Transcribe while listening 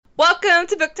Welcome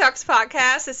to Book Talks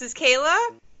Podcast. This is Kayla.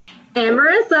 And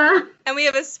Marissa. And we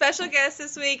have a special guest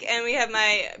this week, and we have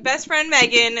my best friend,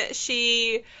 Megan.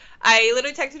 I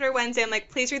literally texted her Wednesday. I'm like,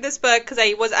 please read this book, because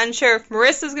I was unsure if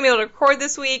Marissa was going to be able to record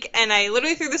this week, and I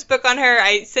literally threw this book on her.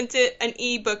 I sent it an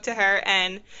e-book to her,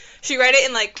 and she read it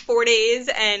in like 4 days,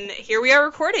 and here we are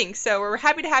recording. So we're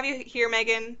happy to have you here,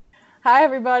 Megan. Hi,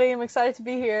 everybody. I'm excited to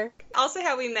be here. I'll say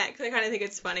how we met, because I kind of think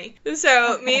it's funny.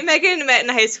 So, me and Megan met in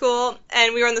high school,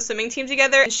 and we were on the swimming team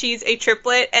together, and she's a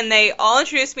triplet, and they all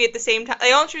introduced me at the same time.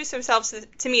 They all introduced themselves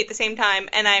to me at the same time,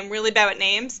 and I'm really bad with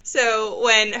names. So,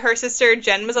 when her sister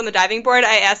Jen was on the diving board,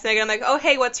 I asked Megan, I'm like, oh,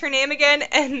 hey, what's her name again?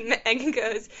 And Megan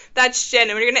goes, that's Jen,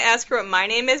 and when you're going to ask her what my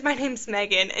name is, my name's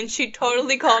Megan, and she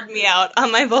totally called me out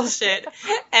on my bullshit,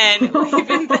 and we've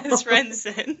been best friends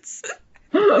since.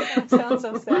 That sounds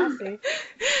so sassy.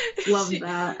 Love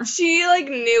that. She,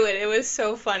 knew it. It was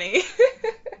so funny.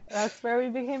 That's where we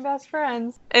became best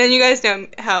friends. And then you guys know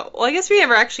how... Well, I guess we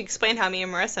never actually explained how me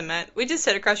and Marissa met. We just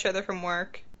sit across each other from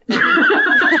work.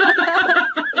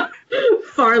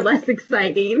 Far less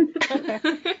exciting.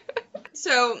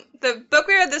 So, the book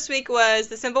we read this week was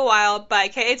The Simple Wild by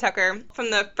K.A. Tucker. From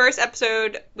the first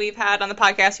episode we've had on the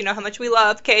podcast, you know how much we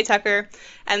love K.A. Tucker,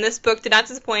 and this book did not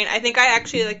disappoint. I think I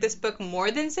actually like this book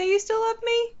more than Say You Still Love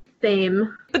Me.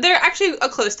 Same. But they're actually a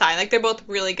close tie. They're both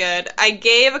really good. I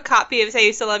gave a copy of Say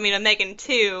You Still Love Me to Megan,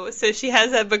 too, so she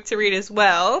has that book to read as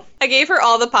well. I gave her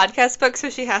all the podcast books, so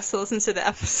she has to listen to the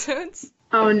episodes.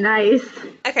 Oh, nice.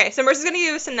 Okay, so Marissa's going to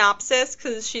give a synopsis,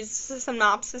 because she's the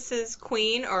synopsis's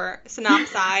queen, or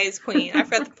synopsize queen. I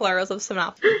forgot the plurals of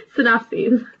synopsis.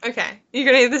 Synopses. Okay, you're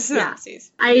going to give the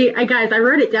synopses. Yeah. I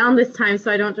wrote it down this time so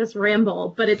I don't just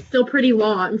ramble, but it's still pretty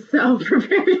long, so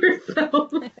prepare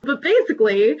yourself. But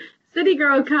basically, city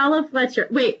girl Kala Fletcher.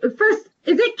 Wait, first,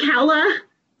 is it Kala?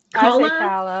 Kala? I say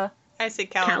Kala. I say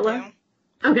Kala,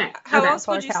 too. Okay. How else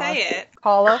would you say it?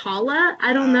 Kala? Kala?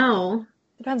 I don't know.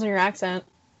 Depends on your accent.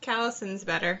 Callison's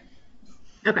better.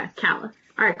 Okay, Kala.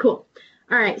 All right, cool.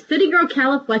 All right, city girl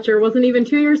Kala Fletcher wasn't even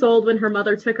 2 years old when her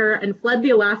mother took her and fled the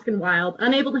Alaskan wild,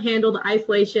 unable to handle the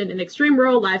isolation and extreme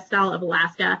rural lifestyle of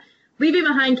Alaska, leaving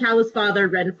behind Kala's father,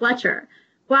 Ren Fletcher.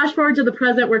 Flash forward to the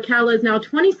present where Kala is now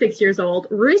 26 years old,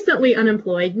 recently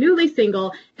unemployed, newly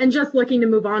single, and just looking to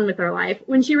move on with her life,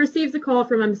 when she receives a call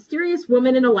from a mysterious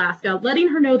woman in Alaska letting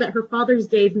her know that her father's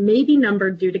days may be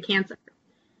numbered due to cancer.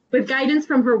 With guidance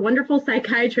from her wonderful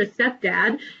psychiatrist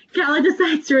stepdad, Kala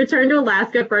decides to return to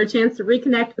Alaska for a chance to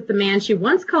reconnect with the man she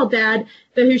once called dad,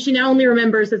 but who she now only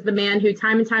remembers as the man who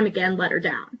time and time again let her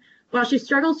down. While she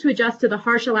struggles to adjust to the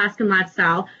harsh Alaskan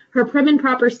lifestyle, her prim and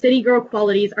proper city girl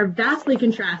qualities are vastly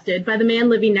contrasted by the man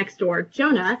living next door,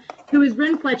 Jonah, who is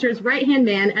Ren Fletcher's right-hand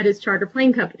man at his charter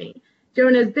plane company.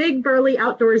 Jonah is big, burly,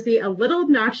 outdoorsy, a little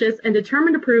obnoxious, and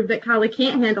determined to prove that Kala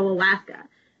can't handle Alaska.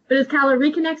 But as Kala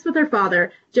reconnects with her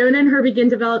father, Jonah and her begin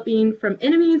developing from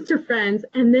enemies to friends,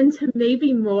 and then to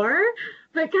maybe more.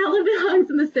 But Kala belongs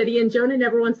in the city, and Jonah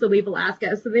never wants to leave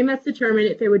Alaska, so they must determine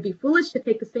if they would be foolish to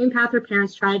take the same path her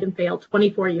parents tried and failed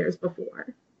 24 years before.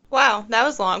 Wow, that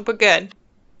was long, but good.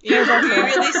 You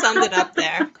really summed it up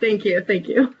there. Thank you.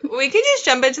 We could just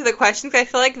jump into the questions, because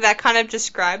I feel like that kind of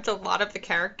described a lot of the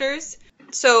characters.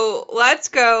 So let's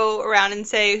go around and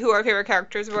say who our favorite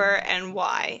characters were and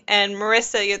why. And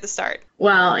Marissa, you have to start.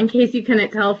 Well, in case you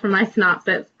couldn't tell from my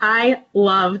synopsis, I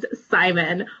loved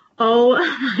Simon. Oh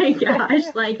my gosh,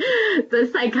 the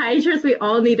psychiatrist we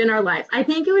all need in our lives. I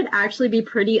think it would actually be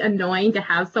pretty annoying to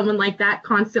have someone like that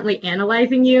constantly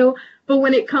analyzing you. But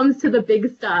when it comes to the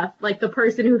big stuff, like the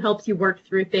person who helps you work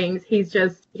through things, he's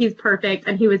perfect.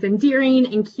 And he was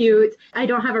endearing and cute. I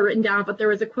don't have it written down, but there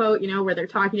was a quote, where they're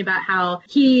talking about how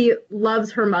he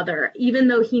loves her mother, even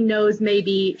though he knows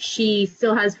maybe she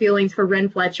still has feelings for Ren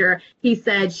Fletcher. He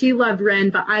said, she loved Ren,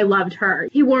 but I loved her.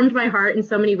 He warmed my heart in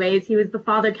so many ways. He was the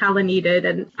father Kala needed.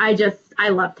 And I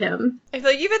loved him. I feel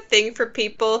like you have a thing for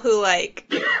people who,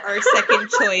 are second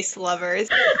choice lovers.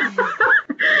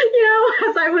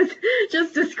 As I was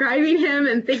just describing him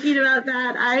and thinking about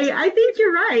that, I think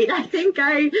you're right. I think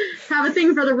I have a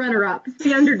thing for the runner-up,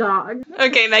 the underdog.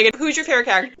 Okay, Megan, who's your favorite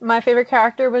character? My favorite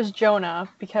character was Jonah,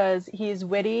 because he's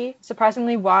witty,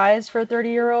 surprisingly wise for a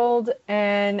 30-year-old,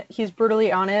 and he's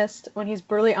brutally honest. When he's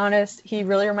brutally honest, he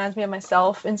really reminds me of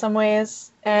myself in some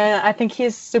ways. And I think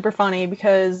he's super funny,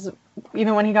 because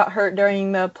even when he got hurt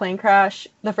during the plane crash,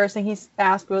 the first thing he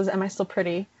asked was, am I still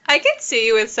pretty? I could see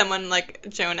you with someone like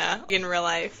Jonah in real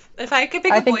life. If I could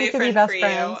pick a boyfriend for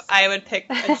you, I would pick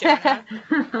a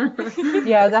Jonah.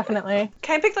 Yeah, definitely.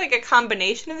 Can I pick a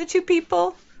combination of the two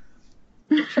people?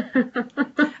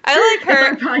 I like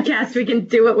her. It's our podcast. We can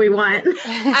do what we want.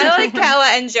 I like Kala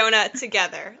and Jonah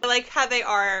together. I like how they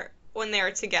are when they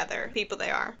are together, people they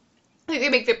are. I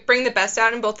think they bring the best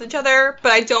out in both each other,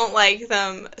 but I don't like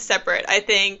them separate. I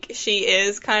think she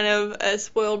is kind of a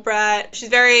spoiled brat. She's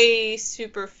very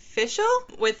superficial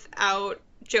without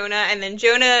Jonah, and then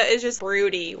Jonah is just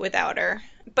broody without her.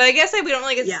 But I guess we don't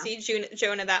really get to see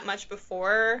Jonah that much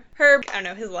before her. I don't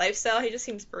know, his lifestyle, he just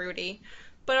seems broody.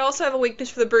 But I also have a weakness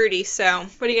for the broody, so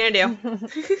what are you going to do?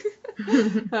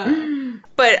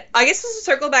 But I guess we'll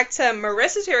circle back to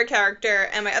Marissa's favorite character,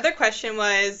 and my other question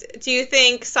was, do you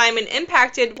think Simon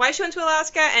impacted why she went to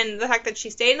Alaska and the fact that she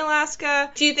stayed in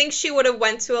Alaska? Do you think she would have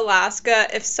went to Alaska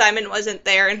if Simon wasn't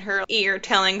there in her ear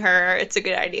telling her it's a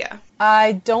good idea?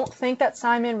 I don't think that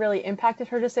Simon really impacted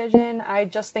her decision. I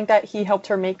just think that he helped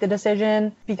her make the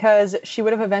decision because she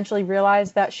would have eventually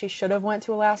realized that she should have went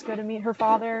to Alaska to meet her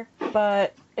father,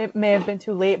 but it may have been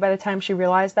too late by the time she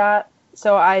realized that.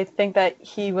 So I think that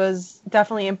he was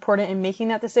definitely important in making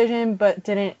that decision, but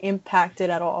didn't impact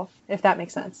it at all, if that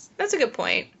makes sense. That's a good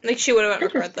point. Like, she would have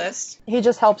went regardless. He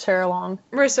just helps her along.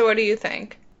 Marissa, what do you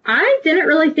think? I didn't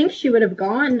really think she would have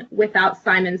gone without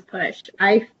Simon's push.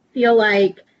 I feel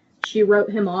like she wrote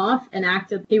him off and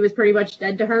acted he was pretty much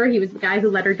dead to her. He was the guy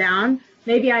who let her down.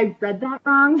 Maybe I read that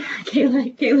wrong.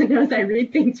 Kayla knows I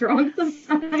read things wrong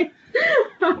sometimes.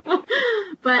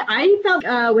 But I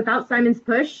felt without Simon's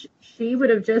push, she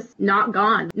would have just not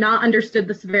gone, not understood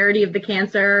the severity of the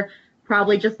cancer,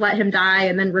 probably just let him die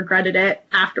and then regretted it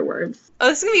afterwards. Oh,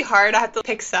 this is going to be hard. I have to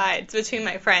pick sides between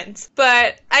my friends.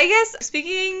 But I guess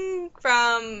speaking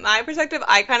from my perspective,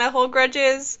 I kind of hold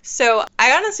grudges. So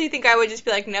I honestly think I would just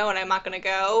be like, no, and I'm not going to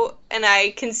go. And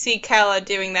I can see Kala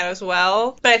doing that as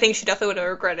well. But I think she definitely would have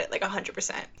regretted it like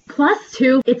 100%. Plus,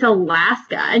 too, it's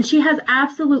Alaska. And she has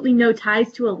absolutely no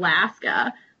ties to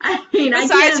Alaska. I mean,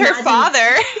 besides her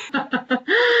father.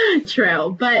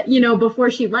 True. But,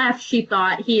 before she left, she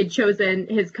thought he had chosen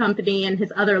his company and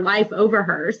his other life over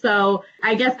her. So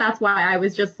I guess that's why I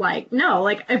was just like, no,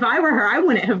 like, if I were her, I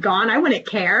wouldn't have gone. I wouldn't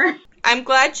care. I'm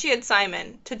glad she had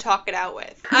Simon to talk it out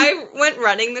with. I went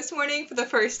running this morning for the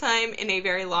first time in a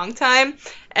very long time,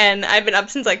 and I've been up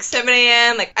since like 7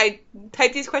 a.m. Like, I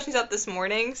typed these questions out this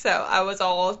morning, so I was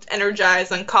all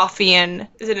energized on coffee and,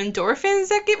 is it endorphins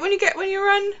that get when you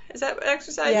run? Is that what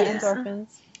exercise? Yeah, endorphins.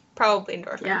 Probably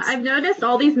endorphins. Yeah, I've noticed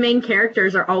all these main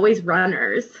characters are always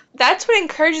runners. That's what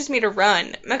encourages me to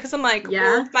run, because I'm like,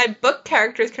 well, if my book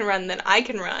characters can run, then I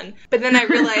can run. But then I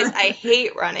realized I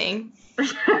hate running.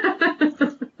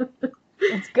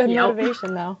 It's good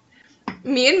motivation, though.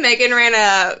 Me and Megan ran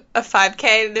a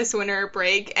 5K this winter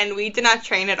break, and we did not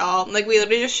train at all. Like, we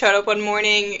literally just showed up one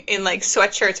morning in, like,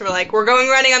 sweatshirts. We're like, we're going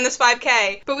running on this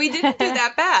 5K. But we didn't do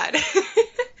that bad.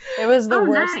 It was the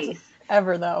worst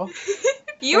ever, though.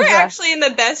 You were actually in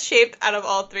the best shape out of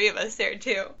all three of us there,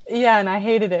 too. Yeah, and I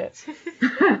hated it.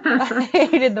 I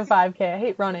hated the 5K. I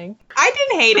hate running. I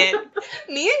didn't hate it.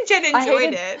 Me and Jen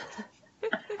enjoyed it.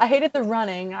 I hated the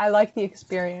running. I liked the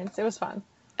experience. It was fun.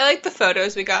 I liked the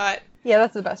photos we got. Yeah,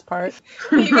 that's the best part.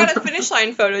 You got a finish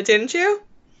line photo, didn't you?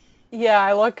 Yeah,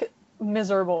 I look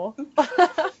miserable.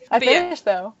 I finished,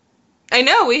 though. I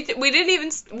know. We didn't even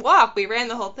walk. We ran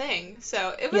the whole thing.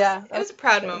 So it was a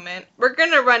proud moment. We're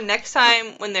going to run next time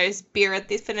when there's beer at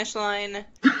the finish line.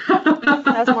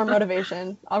 That's more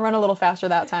motivation. I'll run a little faster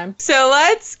that time. So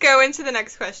let's go into the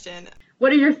next question.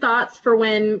 What are your thoughts for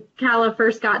when Kala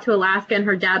first got to Alaska and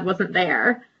her dad wasn't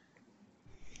there?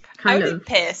 I would be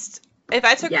pissed. If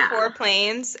I took 4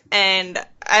 planes and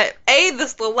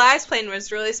the last plane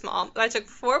was really small. I took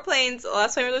 4 planes, the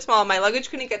last plane was really small, my luggage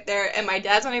couldn't get there, and my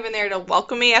dad's not even there to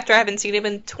welcome me after I haven't seen him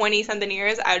in 20-something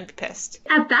years, I would be pissed.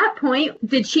 At that point,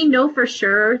 did she know for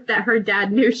sure that her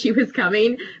dad knew she was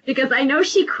coming? Because I know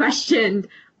she questioned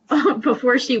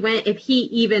before she went if he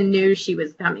even knew she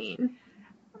was coming.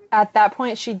 At that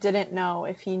point, she didn't know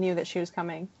if he knew that she was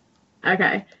coming.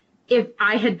 Okay. If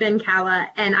I had been Kala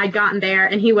and I'd gotten there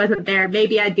and he wasn't there,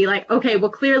 maybe I'd be like, okay,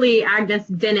 well, clearly Agnes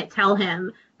didn't tell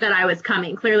him that I was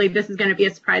coming. Clearly this is going to be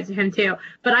a surprise to him too.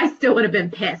 But I still would have been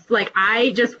pissed. Like,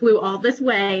 I just flew all this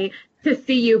way to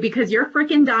see you because you're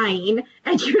freaking dying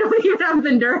and you don't even have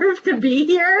the nerve to be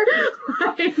here.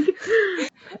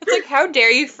 It's like, how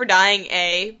dare you for dying,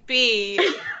 A? B,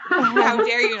 how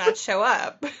dare you not show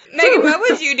up? Megan, what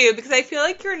would you do? Because I feel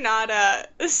like you're not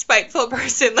a spiteful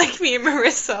person like me and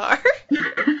Marissa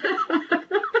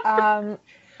are.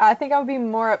 I think I would be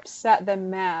more upset than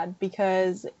mad,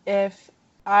 because if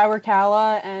I were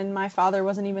Kala and my father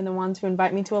wasn't even the one to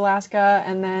invite me to Alaska,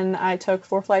 and then I took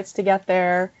 4 flights to get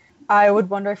there, I would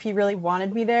wonder if he really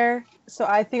wanted me there. So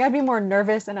I think I'd be more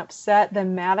nervous and upset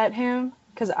than mad at him,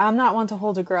 because I'm not one to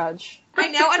hold a grudge. I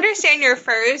now understand your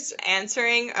first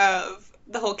answering of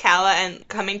the whole Calla and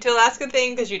coming to Alaska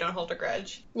thing, because you don't hold a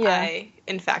grudge. Yeah. I,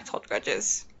 in fact, hold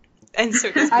grudges. And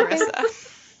so does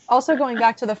Marissa. Also, going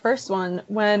back to the first one,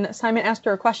 when Simon asked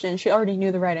her a question, she already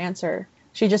knew the right answer.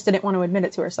 She just didn't want to admit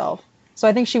it to herself. So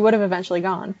I think she would have eventually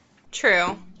gone.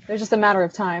 True. It was just a matter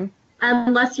of time.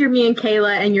 Unless you're me and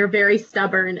Kayla and you're very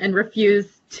stubborn and refuse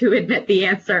to admit the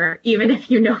answer, even if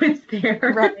you know it's there.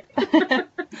 Right.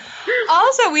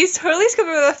 Also, we totally skipped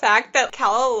over the fact that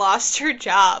Calla lost her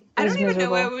job. I It was don't even know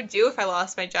what I miserable. would do if I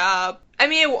lost my job. I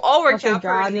mean, it all worked out for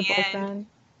her in the end.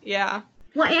 Yeah.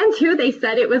 Well, and too, they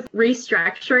said it was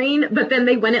restructuring, but then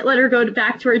they wouldn't let her go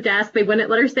back to her desk. They wouldn't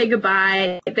let her say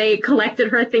goodbye. They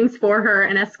collected her things for her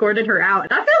and escorted her out.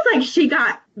 That feels like she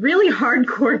got really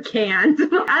hardcore canned.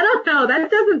 I don't know. That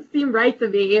doesn't seem right to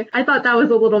me. I thought that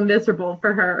was a little miserable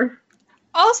for her.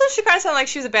 Also, she kind of sounded like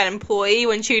she was a bad employee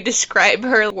when she described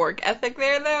her work ethic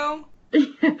there, though.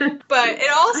 But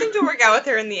it all seemed to work out with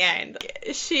her in the end.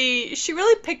 She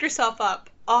really picked herself up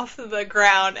off the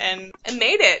ground and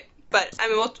made it. But, I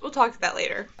mean, we'll talk to that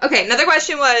later. Okay, another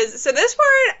question was, so this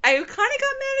part, I kind of got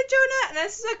mad at Jonah, and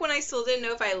this is like when I still didn't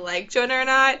know if I liked Jonah or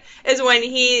not, is when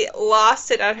he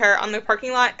lost it at her on the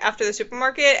parking lot after the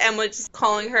supermarket and was just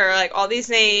calling her, like, all these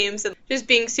names and just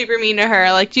being super mean to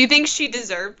her. Like, do you think she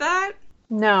deserved that?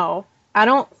 No. I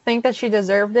don't think that she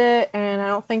deserved it, and I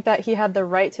don't think that he had the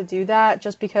right to do that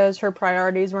just because her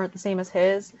priorities weren't the same as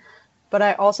his. But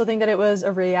I also think that it was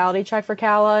a reality check for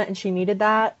Calla, and she needed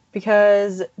that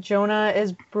because Jonah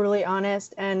is brutally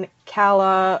honest, and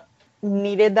Calla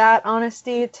needed that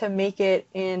honesty to make it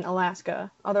in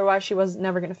Alaska. Otherwise, she was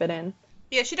never going to fit in.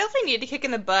 Yeah, she definitely needed a kick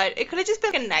in the butt. It could have just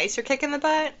been a nicer kick in the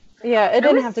butt. Yeah, it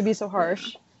didn't have to be so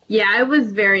harsh. Yeah, I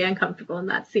was very uncomfortable in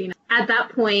that scene. At that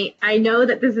point, I know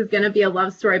that this is going to be a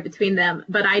love story between them,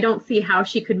 but I don't see how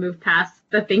she could move past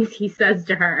the things he says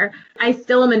to her. I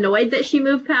still am annoyed that she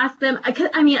moved past them.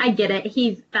 I mean, I get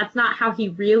it. That's not how he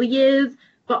really is,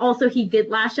 but also he did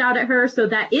lash out at her, so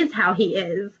that is how he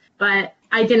is. But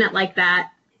I didn't like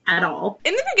that at all.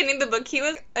 In the beginning of the book, he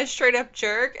was a straight up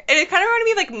jerk, and it kind of reminded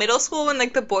me of like middle school when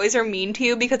like the boys are mean to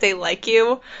you because they like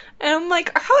you, and I'm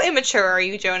like, how immature are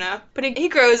you, Jonah? But he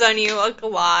grows on you like a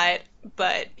lot,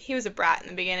 but he was a brat in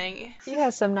the beginning. He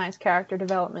has some nice character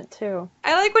development, too.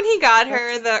 I like when he got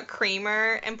her the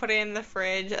creamer and put it in the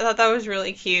fridge. I thought that was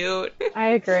really cute. I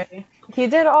agree. He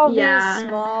did all these Yeah.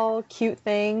 small, cute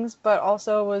things, but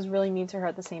also was really mean to her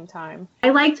at the same time. I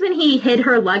liked when he hid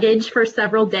her luggage for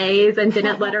several days and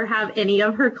didn't let her have any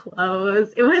of her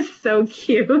clothes. It was so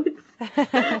cute.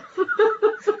 That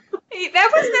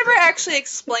was never actually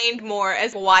explained more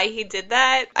as why he did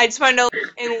that. I just want to know,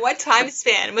 in what time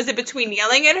span? Was it between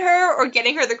yelling at her or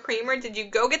getting her the creamer? Did you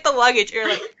go get the luggage? You're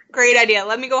like, great idea.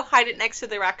 Let me go hide it next to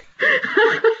the rack.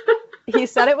 He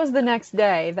said it was the next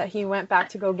day that he went back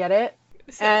to go get it.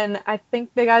 And I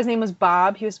think the guy's name was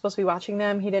Bob. He was supposed to be watching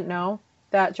them. He didn't know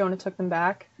that Jonah took them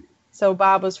back. So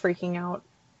Bob was freaking out.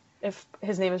 If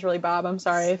his name is really Bob, I'm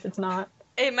sorry if it's not.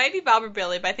 It might be Bob or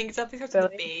Billy, but I think it's definitely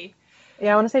starts with a B.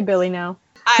 Yeah, I want to say Billy now.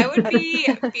 I would be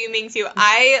fuming too.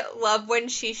 I love when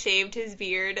she shaved his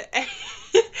beard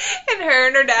and her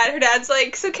and her dad's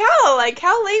like, so Cal, like,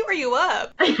 how late were you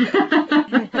up?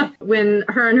 When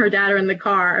her and her dad are in the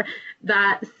car,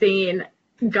 that scene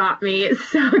got me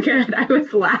so good. I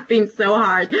was laughing so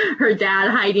hard. Her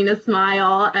dad hiding a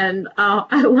smile, and oh,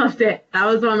 I loved it. That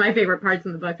was one of my favorite parts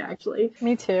in the book, actually.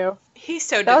 Me too. He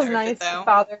so That was deserved nice it, though.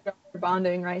 father-daughter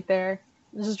bonding right there.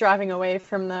 Just driving away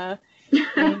from the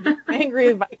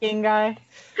angry Viking guy.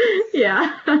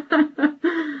 Yeah.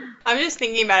 I'm just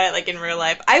thinking about it like in real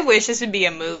life. I wish this would be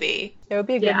a movie. It would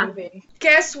be a good Yeah. movie.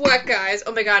 Guess what, guys?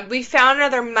 Oh my god, we found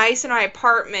another mice in our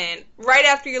apartment right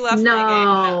after you left, No.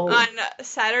 Megan. On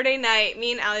Saturday night,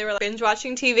 me and Allie were binge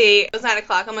watching TV. It was 9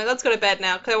 o'clock. I'm like, let's go to bed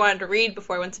now because I wanted to read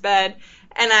before I went to bed.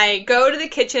 And I go to the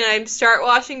kitchen and I start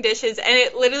washing dishes, and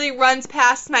it literally runs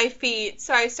past my feet.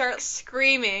 So I start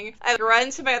screaming. I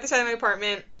run to my other side of my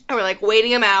apartment, and we're like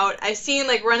waiting him out. I see him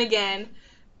like run again.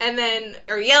 And then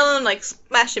are yelling, like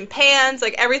smashing pans,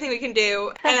 like everything we can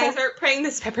do. And I start spraying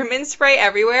this peppermint spray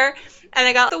everywhere. And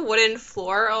I got the wooden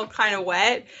floor all kind of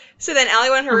wet. So then Allie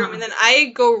went in her room, and then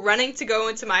I go running to go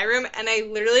into my room, and I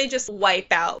literally just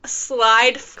wipe out.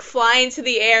 Slide, fly into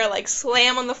the air, like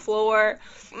slam on the floor.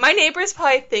 My neighbors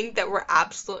probably think that we're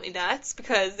absolutely nuts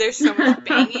because there's so much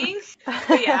banging.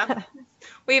 But yeah,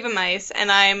 we have a mice,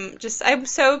 and I'm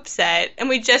so upset. And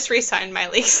we just re-signed my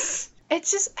lease.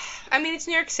 It's just, I mean, it's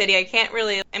New York City. I can't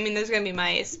really, I mean, there's going to be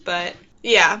mice, but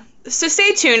Yeah. So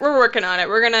stay tuned. We're working on it.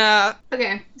 We're gonna...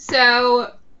 Okay,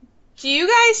 so... Do you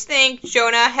guys think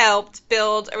Jonah helped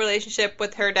build a relationship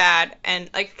with her dad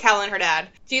and, like, Calla and her dad?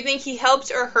 Do you think he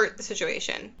helped or hurt the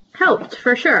situation? Helped,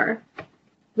 for sure.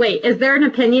 Wait, is there an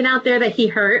opinion out there that he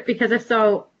hurt? Because if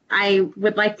so, I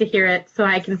would like to hear it so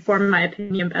I can form my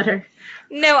opinion better.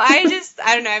 No, I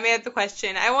don't know, I made up the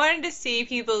question. I wanted to see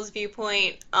people's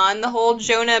viewpoint on the whole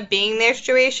Jonah being their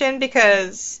situation,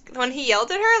 because when he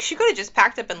yelled at her, she could have just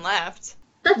packed up and left.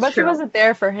 That's But true. she wasn't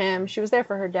there for him. She was there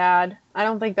for her dad. I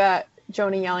don't think that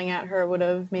Jonah yelling at her would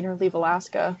have made her leave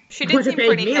Alaska. She did Would seem have made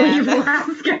pretty me mad. leave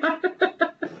Alaska.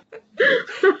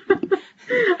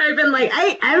 I've been like,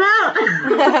 I'm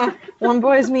out. One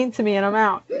boy's mean to me and I'm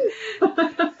out.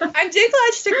 I'm just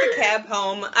glad she took the cab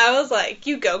home. I was like,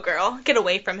 you go, girl. Get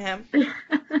away from him.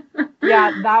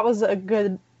 Yeah, that was a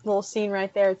good little scene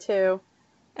right there, too.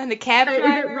 And the cab Is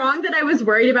driver... it wrong that I was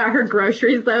worried about her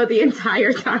groceries, though, the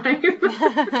entire time?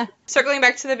 Circling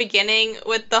back to the beginning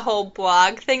with the whole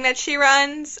blog thing that she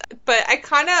runs, but I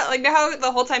kind of, like, know how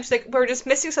the whole time she's like, we're just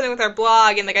missing something with our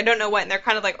blog, and, like, I don't know what, and they're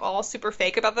kind of, like, all super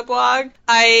fake about the blog.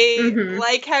 I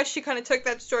like how she kind of took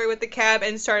that story with the cab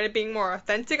and started being more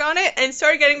authentic on it, and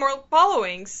started getting more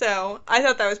following, so I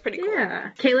thought that was pretty cool.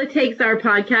 Yeah. Kayla takes our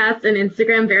podcast and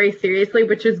Instagram very seriously,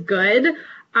 which is good.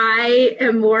 I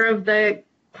am more of the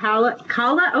Kala,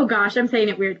 oh gosh, I'm saying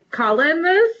it weird, Kala in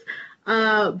this,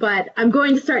 but I'm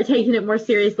going to start taking it more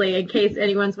seriously in case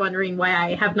anyone's wondering why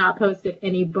I have not posted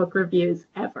any book reviews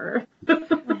ever.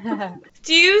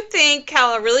 Do you think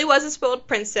Calla really was a spoiled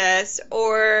princess,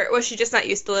 or was she just not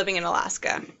used to living in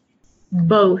Alaska?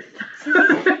 Both. So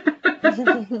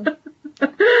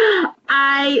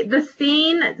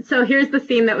here's the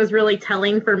scene that was really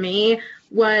telling for me,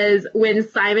 was when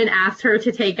Simon asked her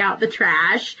to take out the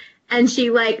trash, and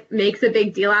she, like, makes a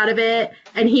big deal out of it,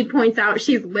 and he points out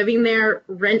she's living there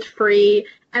rent-free,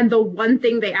 and the one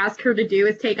thing they ask her to do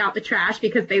is take out the trash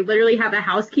because they literally have a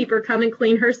housekeeper come and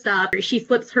clean her stuff. She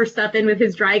slips her stuff in with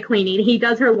his dry cleaning. He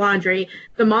does her laundry.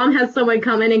 The mom has someone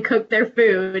come in and cook their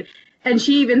food. And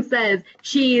she even says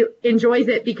she enjoys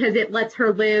it because it lets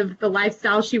her live the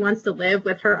lifestyle she wants to live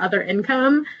with her other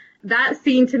income. That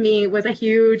scene to me was a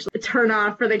huge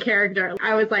turnoff for the character.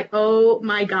 I was like, oh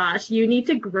my gosh, you need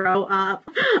to grow up.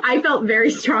 I felt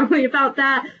very strongly about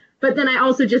that. But then I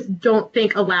also just don't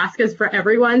think Alaska's for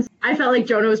everyone. I felt like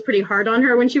Jonah was pretty hard on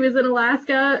her when she was in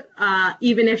Alaska,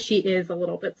 even if she is a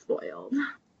little bit spoiled.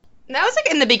 And that was, like,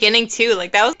 in the beginning, too.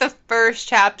 Like, that was the first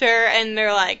chapter, and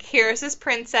they're like, here's this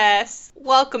princess.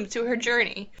 Welcome to her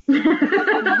journey.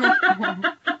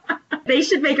 They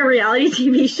should make a reality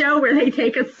TV show where they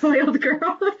take a spoiled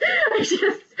girl and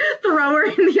just throw her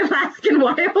in the Alaskan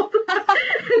wild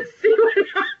and see what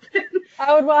happens.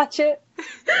 I would watch it. You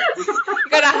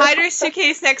gotta hide her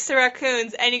suitcase next to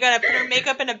raccoons, and you gotta put her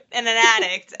makeup in an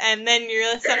attic, and then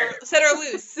you're set her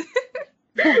loose.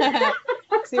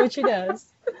 See what she does.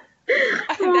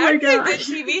 Oh That my would be a good gosh.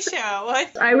 TV show.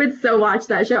 What? I would so watch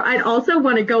that show. I'd also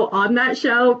want to go on that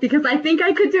show because I think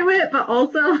I could do it, but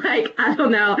also, like, I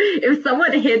don't know. If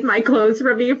someone hid my clothes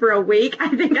from me for a week,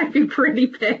 I think I'd be pretty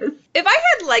pissed. If I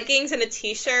had leggings and a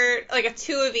t-shirt, like a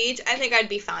two of each, I think I'd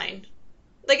be fine.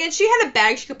 Like, and she had a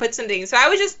bag she could put some things, so I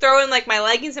would just throw in, like, my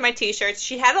leggings and my t-shirts.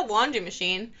 She had a laundry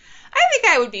machine. I think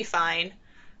I would be fine.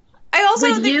 I also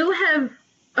Would don't think... you have...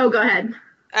 Oh, go ahead.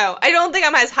 Oh, I don't think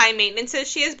I'm as high maintenance as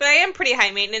she is, but I am pretty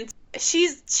high maintenance. She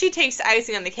takes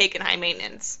icing on the cake in high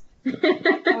maintenance.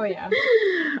 Oh, yeah.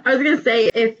 I was going to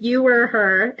say, if you were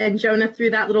her and Jonah threw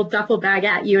that little duffel bag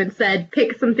at you and said,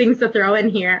 pick some things to throw in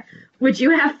here, would you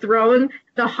have thrown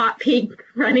the hot pink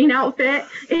running outfit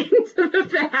into the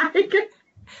bag?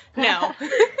 No.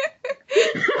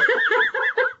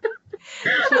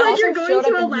 Like also you're going showed to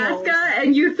up in Alaska heels.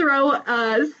 and you throw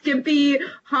a skimpy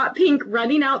hot pink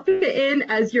running outfit in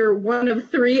as your one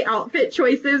of 3 outfit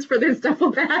choices for this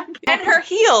duffel bag. And her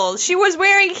heels. She was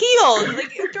wearing heels.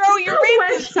 Like, throw your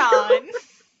rainbows on.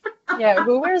 Yeah,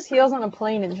 who wears heels on a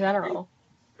plane in general?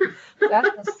 That's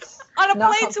just On a not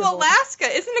plane to comfortable. Alaska.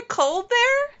 Isn't it cold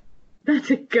there? That's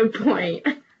a good point.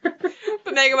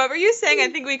 But Megan, what were you saying? I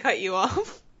think we cut you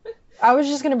off. I was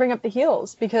just going to bring up the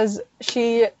heels because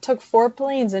she took 4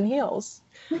 planes in heels.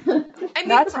 I mean,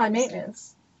 That's high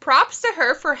maintenance. props to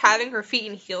her for having her feet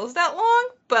in heels that long,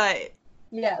 but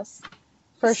Yes,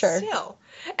 for sure. still.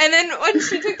 And then when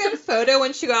she took that photo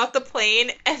when she got off the plane,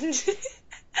 and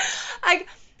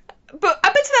But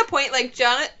up until that point, like,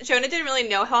 Jonah didn't really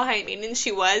know how high maintenance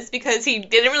she was because he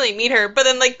didn't really meet her. But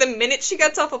then, like, the minute she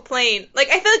gets off a plane, like,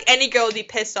 I feel like any girl would be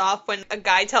pissed off when a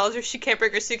guy tells her she can't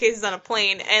bring her suitcases on a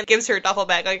plane and gives her a duffel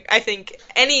bag. Like, I think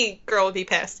any girl would be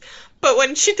pissed. But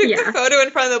when she took the photo in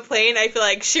front of the plane, I feel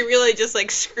like she really just,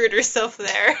 like, screwed herself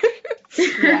there.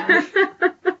 Yeah.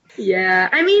 Yeah,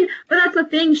 I mean, but that's the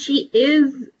thing. She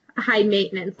is high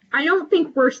maintenance. I don't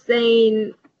think we're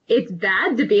saying it's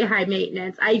bad to be high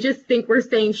maintenance. I just think we're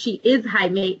saying she is high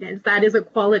maintenance. That is a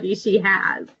quality she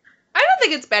has. I don't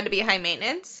think it's bad to be high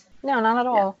maintenance. No, not at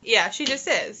all. Yeah, she just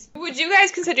is. Would you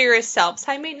guys consider yourselves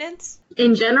high maintenance?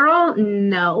 In general,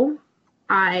 no.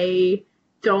 I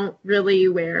don't really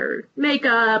wear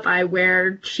makeup. I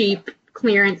wear cheap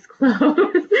clearance clothes.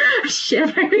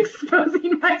 Shit, I'm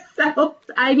exposing myself.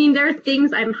 I mean, there are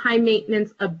things I'm high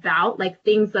maintenance about, like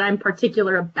things that I'm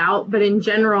particular about, but in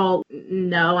general,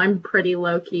 no, I'm pretty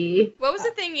low key. What was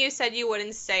the thing you said you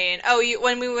wouldn't stay in? Oh,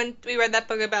 when we read that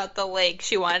book about the lake,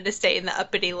 she wanted to stay in the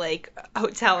uppity lake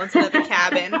hotel instead of the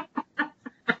cabin.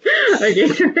 Okay,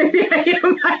 so maybe I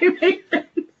am high maintenance.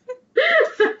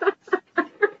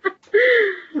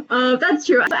 That's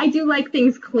true. I do like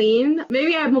things clean.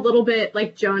 Maybe I'm a little bit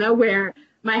like Jonah, where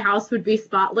my house would be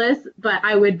spotless, but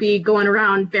I would be going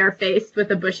around barefaced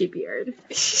with a bushy beard.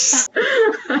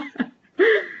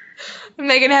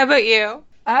 Megan, how about you?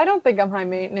 I don't think I'm high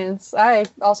maintenance. I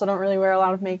also don't really wear a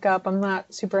lot of makeup. I'm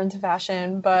not super into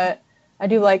fashion, but I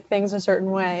do like things a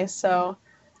certain way. So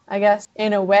I guess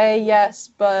in a way, yes,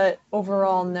 but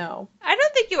overall, no. I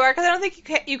don't think you are, because I don't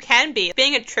think you can be.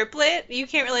 Being a triplet, you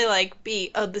can't really, like,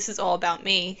 be, oh, this is all about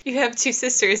me. You have two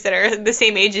sisters that are the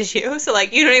same age as you, so,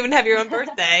 like, you don't even have your own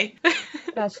birthday.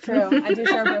 That's true. I do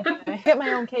share a birthday. I get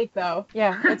my own cake, though.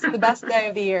 Yeah, it's the best day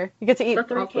of the year. You get to eat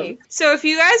 3 cakes. So if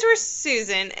you guys were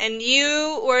Susan, and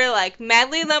you were, like,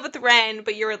 madly in love with Ren,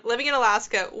 but you were living in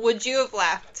Alaska, would you have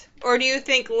left? Or do you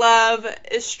think love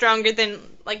is stronger than,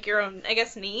 like, your own, I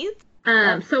guess, needs?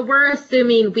 So we're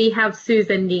assuming we have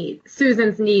Susan's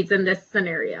needs in this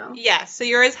scenario. Yeah, so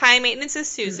you're as high maintenance as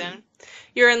Susan. Mm-hmm.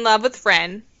 You're in love with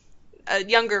Ren, a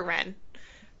younger Ren,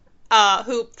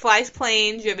 who flies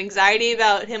planes. You have anxiety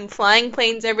about him flying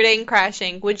planes every day and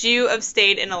crashing. Would you have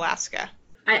stayed in Alaska?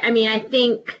 I mean, I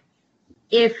think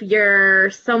if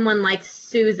you're someone like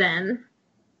Susan,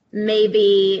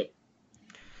 maybe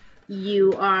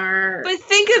you are. But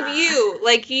think of you,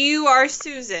 like you are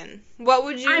Susan. What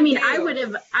would you I mean, do?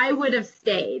 I would have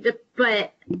stayed,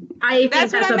 but I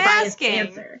think that's a biased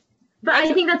answer. But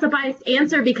I think that's a biased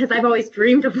answer because I've always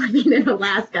dreamed of living in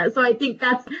Alaska. So I think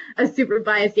that's a super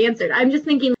biased answer. I'm just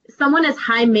thinking someone as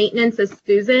high maintenance as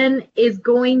Susan is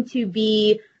going to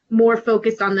be more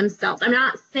focused on themselves. I'm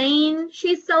not saying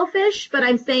she's selfish, but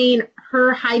I'm saying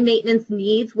her high maintenance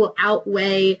needs will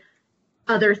outweigh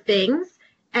other things.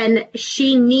 And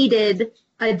she needed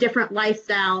a different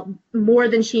lifestyle more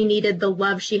than she needed the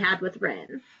love she had with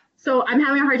Ren. So I'm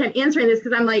having a hard time answering this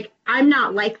because I'm like, I'm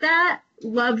not like that.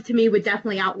 Love to me would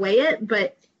definitely outweigh it,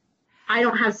 but I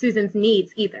don't have Susan's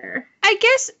needs either. I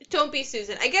guess don't be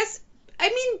Susan. I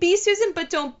mean be Susan, but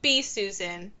don't be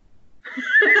Susan.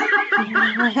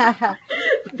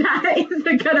 That is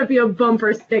gonna be a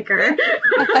bumper sticker.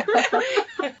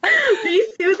 Be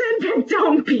Susan, but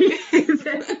don't be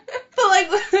Susan. But like,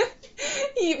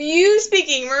 you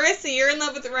speaking, Marissa, you're in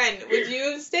love with Ren. Would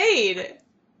you have stayed?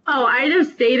 Oh, I'd have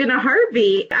stayed in a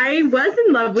heartbeat. I was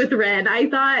in love with Ren. I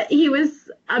thought he was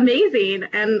amazing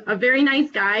and a very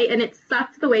nice guy, and it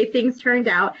sucked the way things turned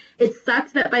out. It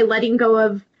sucked that by letting go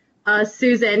of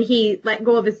Susan, he let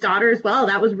go of his daughter as well.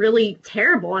 That was really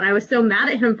terrible, and I was so mad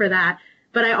at him for that.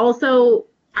 But I also,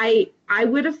 I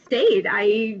would have stayed.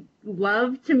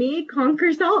 Love to me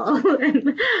conquers all,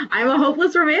 and I'm a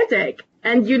hopeless romantic.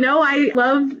 And you know I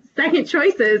love second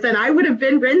choices, and I would have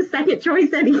been Ren's second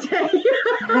choice any day.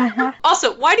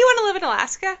 Also, why do you want to live in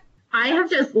Alaska? I have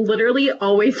just literally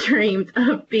always dreamed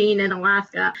of being in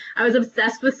Alaska. I was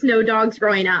obsessed with snow dogs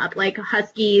growing up, like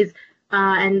huskies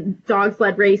and dog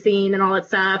sled racing and all that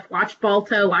stuff. Watched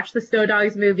Balto, watched the Snow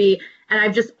Dogs movie, and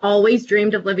I've just always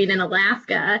dreamed of living in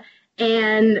Alaska.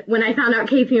 And when I found out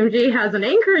KPMG has an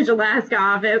Anchorage, Alaska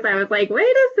office, I was like, wait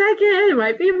a second, it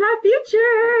might be my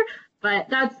future. But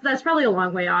that's probably a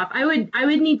long way off. I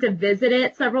would need to visit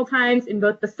it several times in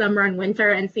both the summer and winter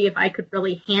and see if I could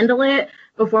really handle it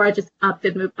before I just upped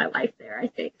and moved my life there, I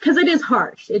think. Because it is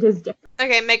harsh. It is different.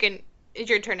 Okay, Megan, it's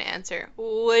your turn to answer.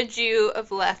 Would you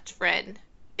have left Ren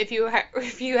if you had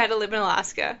to live in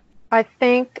Alaska? I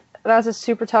think that's a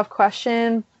super tough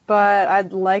question, but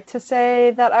I'd like to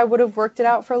say that I would have worked it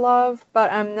out for love,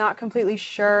 but I'm not completely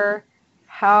sure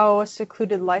how a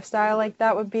secluded lifestyle like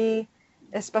that would be.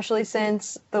 especially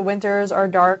since the winters are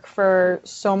dark for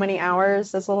so many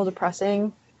hours. That's a little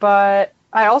depressing. But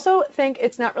I also think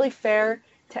it's not really fair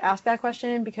to ask that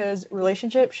question because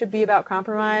relationships should be about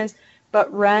compromise.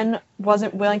 But Ren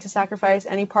wasn't willing to sacrifice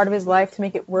any part of his life to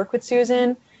make it work with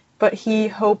Susan, but he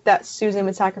hoped that Susan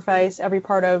would sacrifice every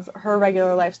part of her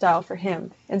regular lifestyle for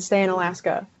him and stay in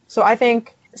Alaska. So I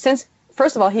think since,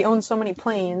 first of all, he owns so many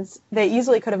planes, they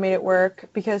easily could have made it work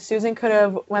because Susan could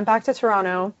have went back to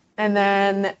Toronto and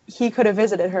then he could have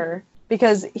visited her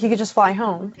because he could just fly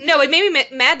home. No, it made me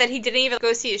mad that he didn't even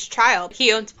go see his child.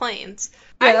 He owns planes.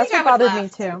 Yeah, that's what bothered me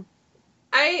too.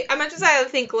 I'm not just I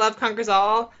think love conquers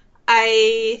all.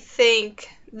 I think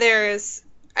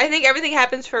everything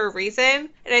happens for a reason, and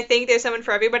I think there's someone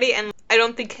for everybody, and I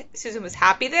don't think Susan was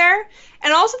happy there.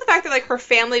 And also the fact that, like, her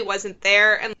family wasn't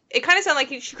there, and it kind of sounded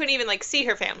like she couldn't even, like, see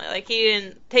her family. Like, he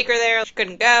didn't take her there, she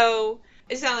couldn't go.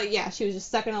 It sounded like, yeah, she was just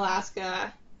stuck in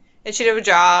Alaska, and she didn't have a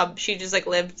job. She just, like,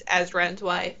 lived as Ren's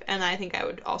wife, and I think I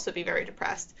would also be very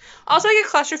depressed. Also, I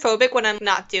get claustrophobic when I'm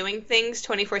not doing things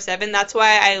 24/7. That's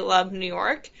why I love New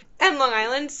York and Long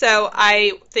Island, so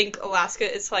I think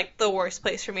Alaska is, like, the worst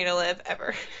place for me to live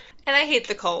ever. And I hate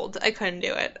the cold. I couldn't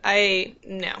do it.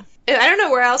 No. I don't know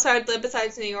where else I would live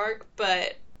besides New York,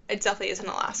 but it definitely isn't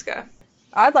Alaska.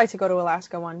 I'd like to go to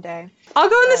Alaska one day. I'll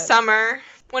go in the summer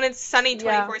when it's sunny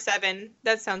 24/7. Yeah.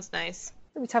 That sounds nice.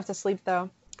 It'd be tough to sleep,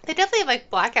 though. They definitely have, like,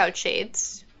 blackout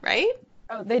shades, right?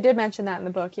 Oh, they did mention that in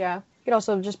the book, yeah. You could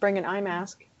also just bring an eye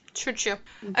mask. True.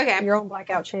 Okay. Your own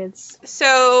blackout shades.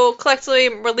 So, collectively,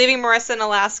 we're leaving Marissa in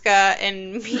Alaska,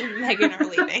 and me and Megan are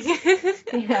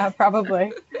leaving. Yeah,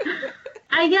 probably.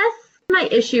 I guess my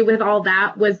issue with all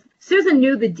that was Susan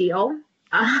knew the deal.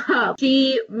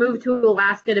 She moved to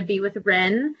Alaska to be with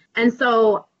Ren, and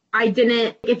so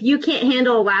if you can't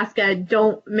handle Alaska,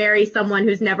 don't marry someone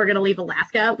who's never going to leave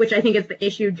Alaska, which I think is the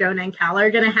issue Jonah and Cal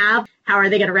are going to have. How are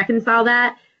they going to reconcile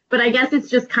that? But I guess it's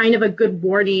just kind of a good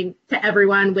warning to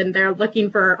everyone when they're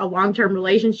looking for a long-term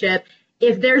relationship.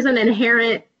 If there's an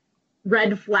inherent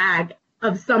red flag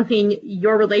of something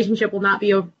your relationship will not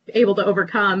be able to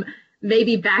overcome,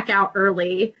 maybe back out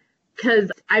early. Because,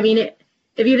 I mean,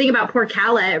 if you think about poor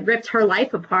Calla, it ripped her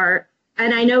life apart.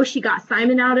 And I know she got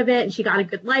Simon out of it and she got a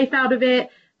good life out of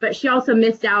it, but she also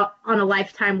missed out on a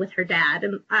lifetime with her dad.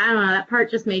 And I don't know, that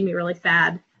part just made me really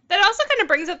sad. That also kind of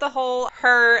brings up the whole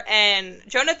her and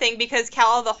Jonah thing because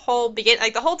Cal, the whole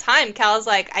time, Cal's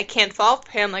like, I can't fall for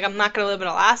him. Like, I'm not going to live in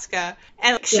Alaska.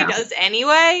 And she does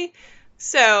anyway.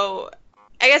 So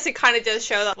I guess it kind of does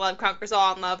show that love conquers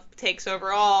all and love takes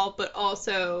over all. But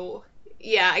also,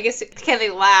 yeah, I guess can they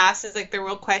last is, like, the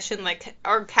real question. Like,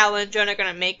 are Cal and Jonah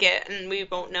going to make it? And we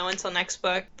won't know until next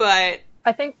book. But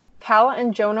I think Cal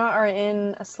and Jonah are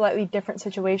in a slightly different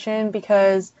situation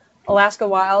because Alaska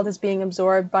Wild is being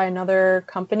absorbed by another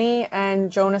company,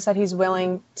 and Jonah said he's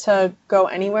willing to go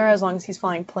anywhere as long as he's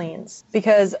flying planes.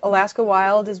 Because Alaska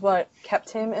Wild is what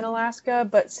kept him in Alaska,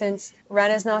 but since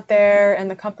Ren is not there and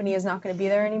the company is not going to be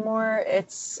there anymore,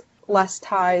 it's less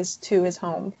ties to his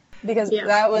home. Because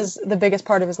that was the biggest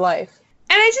part of his life.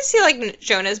 And I just feel like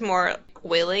Jonah's more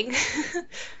willing.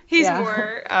 He's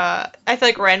more, I feel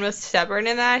like Ren was stubborn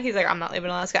in that. He's like, I'm not leaving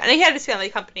Alaska. And he had his family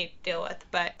company to deal with.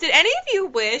 But did any of you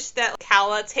wish that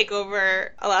Calla take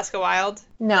over Alaska Wild?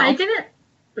 No. I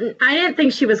didn't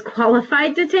think she was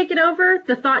qualified to take it over.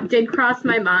 The thought did cross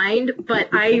my mind, but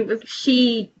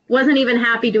she wasn't even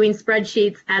happy doing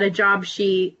spreadsheets at a job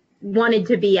she wanted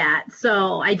to be at.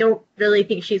 So I don't really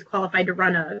think she's qualified to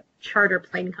run a charter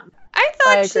plane company. I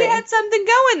thought she had something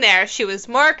going there. She was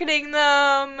marketing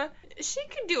them. She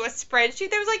could do a spreadsheet.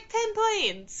 There was like 10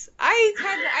 planes. I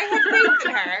had faith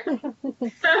in her.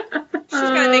 She's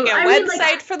gonna make a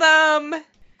website for them.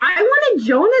 I wanted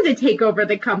Jonah to take over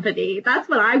the company. That's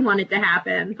what I wanted to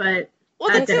happen, but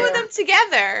the two of them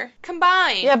together,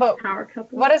 combined. Yeah, but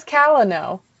what does Calla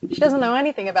know? She doesn't know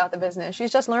anything about the business.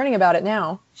 She's just learning about it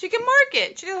now. She can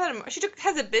market. She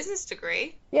has a business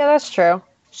degree. Yeah, that's true.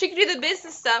 She can do the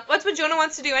business stuff. That's what Jonah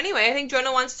wants to do anyway. I think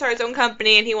Jonah wants to start his own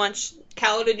company, and he wants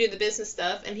Calla to do the business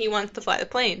stuff, and he wants to fly the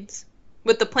planes.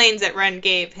 With the planes that Ren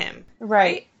gave him.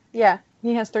 Right? Yeah,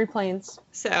 he has 3 planes.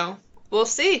 So, we'll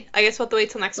see. I guess we'll have to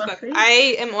wait till next book. See.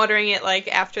 I am ordering it, like,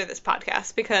 after this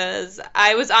podcast, because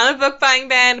I was on a book buying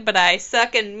ban, but I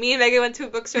suck, and me and Megan went to a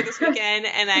bookstore this weekend,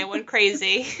 and I went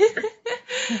crazy.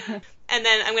 And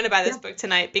then I'm going to buy this book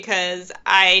tonight because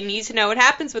I need to know what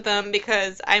happens with them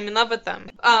because I'm in love with them.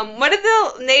 What did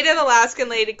the native Alaskan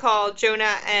lady call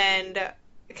Jonah and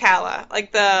Calla?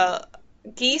 Like the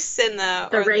geese and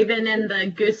the raven and the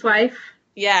goosewife?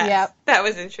 Yes. Yep. That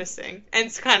was interesting. And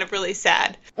it's kind of really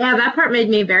sad. Yeah, that part made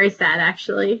me very sad,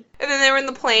 actually. And then they were in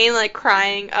the plane, like,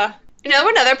 crying.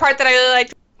 Another part that I really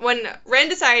liked, when Ren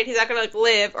decided he's not gonna, like,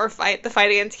 live or fight the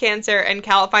fight against cancer, and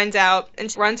Calla finds out,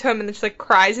 and she runs home and then she, like,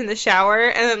 cries in the shower,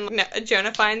 and then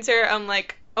Jonah finds her. I'm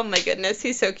like, oh my goodness,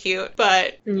 he's so cute.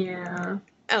 But Yeah.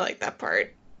 I like that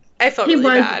part. I felt He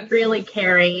really was bad. really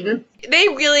caring. They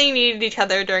really needed each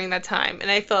other during that time, and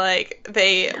I feel like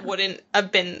they wouldn't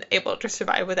have been able to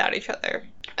survive without each other.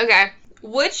 Okay.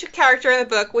 Which character in the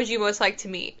book would you most like to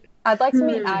meet? I'd like to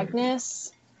meet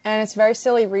Agnes, and it's a very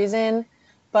silly reason,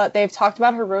 but they've talked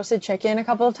about her roasted chicken a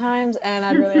couple of times, and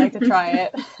I'd really like to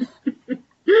try it.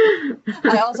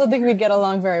 I also think we'd get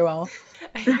along very well.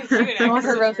 I want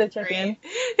her roasted chicken.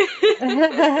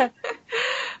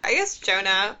 I guess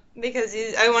Jonah, because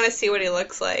I want to see what he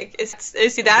looks like.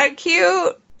 Is he that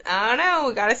cute? I don't know.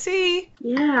 We gotta see.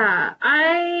 Yeah,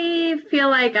 I feel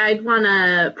like I'd want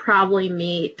to probably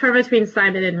meet torn between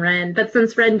Simon and Ren, but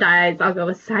since Ren dies, I'll go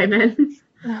with Simon.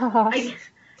 I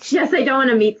don't want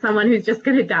to meet someone who's just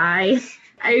gonna die.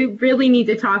 I really need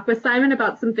to talk with Simon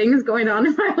about some things going on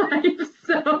in my life,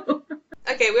 so...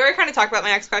 Okay, we already kind of talked about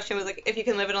my next question was, like, if you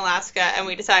can live in Alaska, and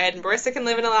we decided Marissa can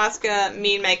live in Alaska,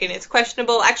 me and Megan, it's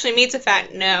questionable. Actually, me, it's a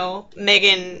fat no.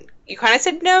 Megan, you kind of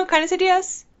said no, kind of said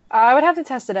yes? I would have to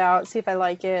test it out, see if I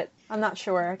like it. I'm not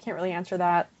sure. I can't really answer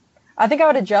that. I think I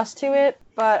would adjust to it,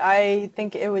 but I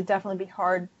think it would definitely be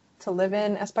hard to live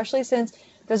in, especially since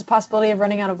there's a possibility of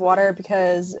running out of water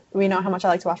because we know how much I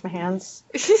like to wash my hands.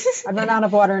 I've run out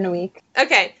of water in a week.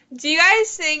 Okay, what do you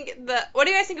guys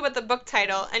think about the book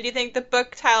title, and do you think the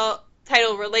book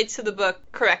title relates to the book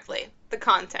correctly, the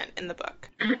content in the book?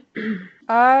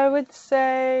 I would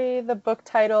say the book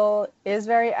title is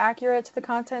very accurate to the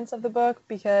contents of the book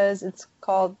because it's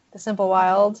called The Simple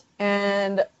Wild,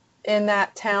 and in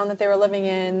that town that they were living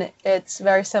in, it's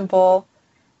very simple,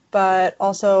 but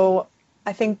also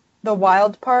I think the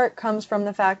wild part comes from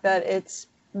the fact that it's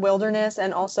wilderness,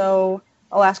 and also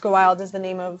Alaska Wild is the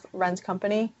name of Ren's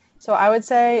company. So I would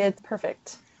say it's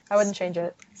perfect. I wouldn't change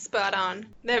it. Spot on.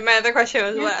 Then my other question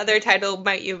was, what other title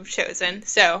might you have chosen?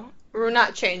 So we're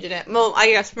not changing it. Well,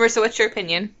 I guess, Marissa, what's your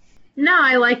opinion? No,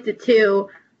 I liked it too.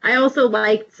 I also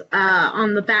liked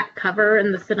on the back cover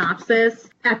in the synopsis,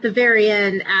 at the very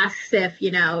end, asks if,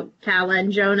 Calla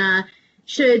and Jonah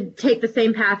should take the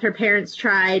same path her parents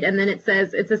tried, and then it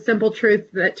says it's a simple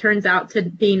truth that turns out to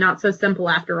be not so simple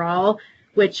after all,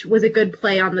 which was a good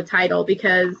play on the title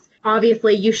because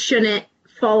obviously you shouldn't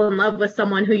fall in love with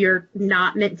someone who you're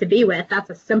not meant to be with. That's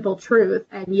a simple truth,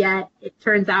 and yet it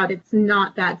turns out it's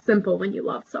not that simple when you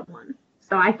love someone.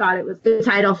 So I thought the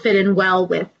title fit in well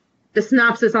with the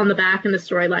synopsis on the back and the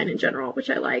storyline in general, which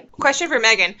I like. Question for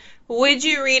Megan. Would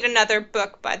you read another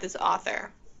book by this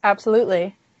author?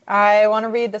 Absolutely. I want to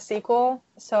read the sequel,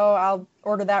 so I'll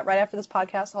order that right after this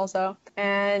podcast also.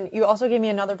 And you also gave me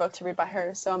another book to read by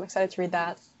her, so I'm excited to read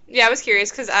that. Yeah, I was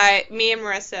curious because me and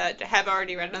Marissa have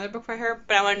already read another book by her,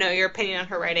 but I want to know your opinion on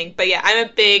her writing. But yeah, I'm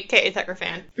a big K.A. Tucker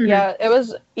fan. Mm-hmm. Yeah, it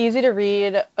was easy to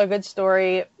read, a good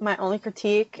story. My only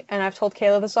critique, and I've told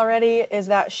Kayla this already, is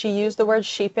that she used the word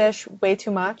sheepish way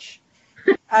too much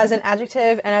as an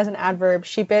adjective and as an adverb,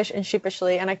 sheepish and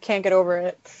sheepishly, and I can't get over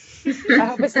it. I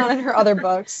hope it's not in her other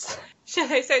books.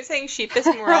 Should I start saying sheepish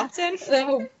more often?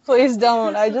 No, please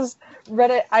don't. I just read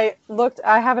it. I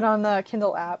have it on the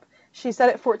Kindle app. She said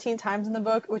it 14 times in the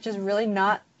book, which is really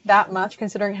not that much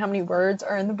considering how many words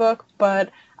are in the book, but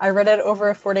I read it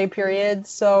over a 4-day period,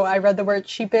 so I read the word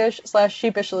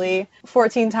sheepish/sheepishly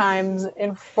 14 times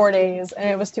in 4 days, and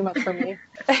it was too much for me.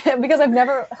 Because I've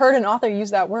never heard an author use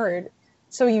that word.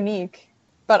 It's so unique.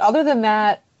 But other than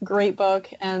that, great book,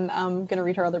 and I'm going to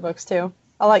read her other books too.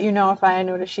 I'll let you know if I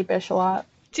notice sheepish a lot.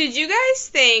 Did you guys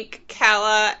think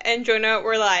Calla and Jonah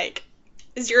were like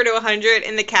 0 to 100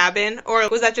 in the cabin, or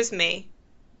was that just me?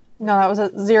 No, that was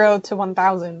a 0 to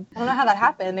 1,000. I don't know how that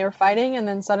happened. They were fighting, and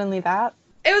then suddenly that.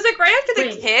 It was like right after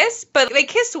the kiss, but they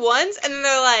kissed once, and then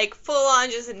they're like full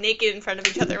on just naked in front of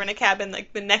each other in a cabin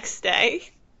like the next day.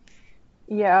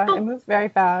 Yeah, it moved very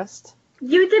fast.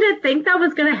 You didn't think that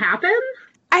was going to happen?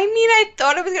 I mean, I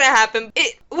thought it was gonna happen.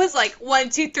 It was like 1,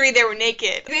 2, 3. They were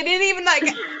naked. They didn't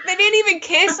even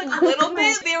kiss like a little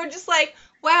bit. They were just like,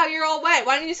 "Wow, you're all wet.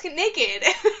 Why don't you just get naked?"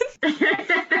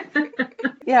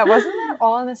 Yeah, wasn't that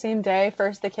all on the same day?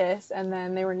 First the kiss, and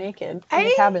then they were naked in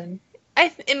the cabin.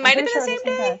 It might have been the same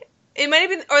day. It might have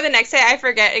been, or the next day. I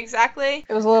forget exactly.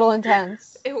 It was a little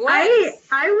intense. It was.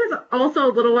 I was also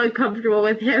a little uncomfortable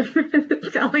with him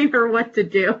telling her what to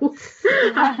do.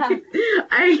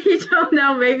 I don't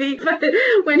know, maybe, but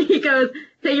when he goes,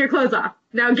 "Take your clothes off,"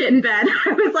 now get in bed.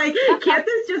 I was like, can't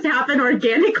this just happen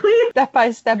organically?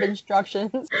 Step-by-step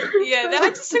instructions. Yeah,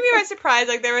 that just took me by surprise.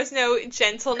 Like, there was no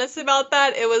gentleness about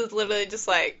that. It was literally just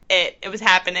like, it was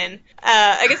happening.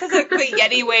 I guess that's like the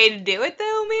Yeti way to do it,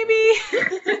 though, maybe?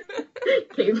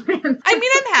 Caveman. I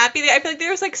mean, I'm happy. I feel like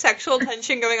there was, like, sexual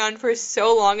tension going on for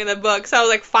so long in the book, so I was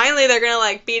like, finally they're gonna,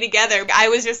 like, be together. I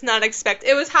was just not expecting.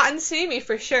 It was hot and steamy,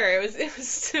 for sure. It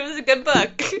was a good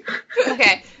book.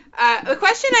 Okay. The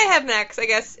question I have next, I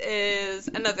guess, is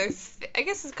another. I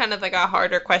guess it's kind of like a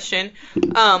harder question.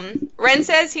 Ren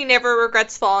says he never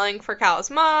regrets falling for Cal's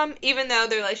mom, even though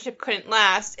the relationship couldn't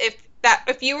last.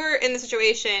 If you were in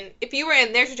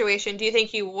their situation, do you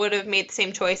think you would have made the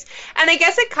same choice? And I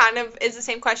guess it kind of is the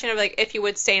same question of like if you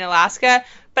would stay in Alaska.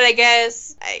 But I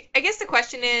guess the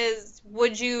question is,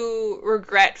 would you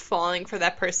regret falling for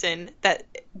that person that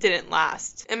didn't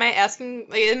last? Am I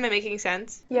making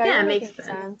sense? Yeah, it makes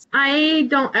sense. I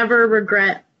don't ever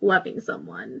regret loving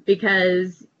someone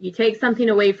because you take something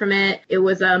away from it. It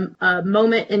was a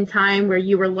moment in time where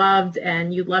you were loved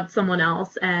and you loved someone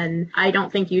else, and I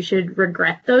don't think you should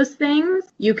regret those things.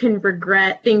 You can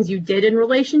regret things you did in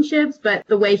relationships, but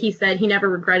the way he said he never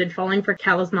regretted falling for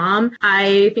Cal's mom,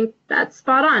 I think that's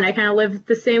spot on. I kind of live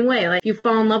the same way. Like, you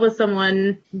fall in love with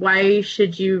someone, why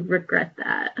should you regret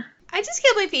that? I just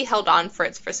can't believe he held on for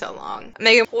it for so long.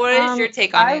 Megan, what is your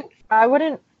take on it? I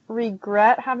wouldn't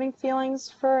regret having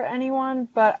feelings for anyone,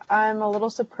 but I'm a little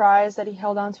surprised that he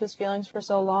held on to his feelings for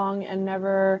so long and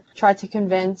never tried to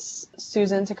convince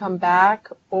Susan to come back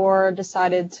or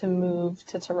decided to move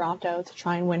to Toronto to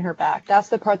try and win her back. That's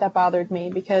the part that bothered me,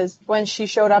 because when she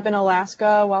showed up in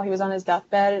Alaska while he was on his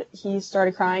deathbed, he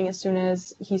started crying as soon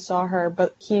as he saw her,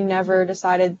 but he never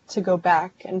decided to go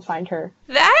back and find her.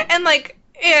 That and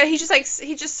yeah, he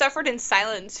just suffered in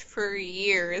silence for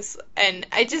years, and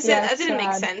that didn't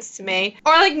make sense to me.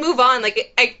 Or move on.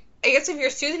 I guess if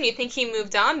you're Susan, you think he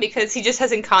moved on because he just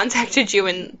hasn't contacted you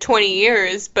in 20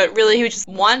 years, but really he just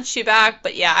wants you back.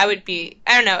 But yeah, I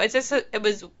don't know.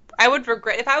 I would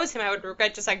regret, if I was him, I would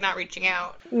regret just not reaching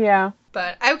out. Yeah.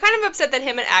 But I'm kind of upset that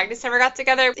him and Agnes never got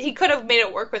together. He could have made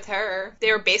it work with her.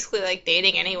 They were basically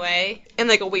dating anyway,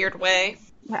 in a weird way.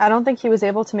 I don't think he was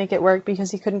able to make it work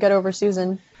because he couldn't get over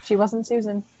Susan. She wasn't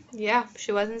Susan. Yeah,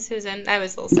 she wasn't Susan. I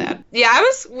was a little sad. Yeah, I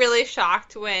was really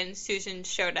shocked when Susan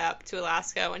showed up to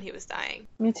Alaska when he was dying.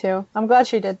 Me too. I'm glad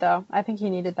she did, though. I think he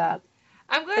needed that.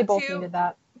 I'm glad, they both needed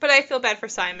that. But I feel bad for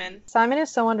Simon. Simon is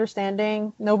so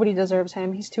understanding. Nobody deserves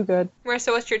him. He's too good.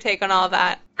 Marissa, what's your take on all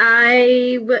that?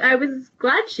 I was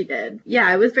glad she did. Yeah,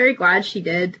 I was very glad she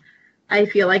did. I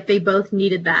feel like they both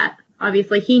needed that.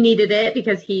 Obviously, he needed it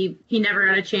because he never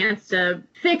got a chance to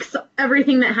fix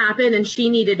everything that happened, and she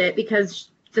needed it because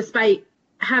despite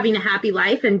having a happy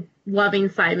life and loving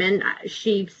Simon,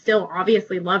 she still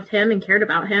obviously loved him and cared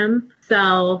about him.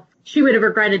 So she would have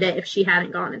regretted it if she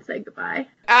hadn't gone and said goodbye.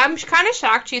 I'm kind of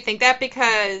shocked you think that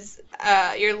because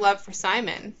your love for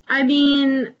Simon. I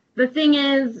mean, the thing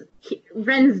is,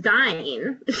 Ren's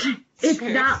dying. It's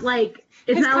not like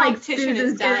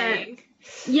Susan's dying.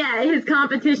 Yeah, his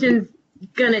competition's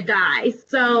gonna die.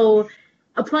 So,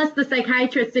 plus the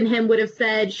psychiatrist in him would have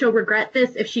said she'll regret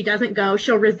this if she doesn't go.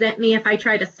 She'll resent me if I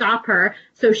try to stop her.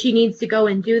 So she needs to go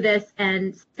and do this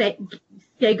and say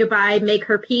goodbye, make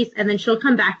her peace, and then she'll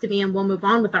come back to me and we'll move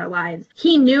on with our lives.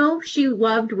 He knew she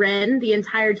loved Ren the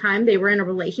entire time they were in a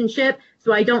relationship.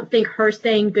 So I don't think her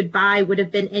saying goodbye would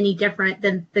have been any different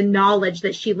than the knowledge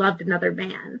that she loved another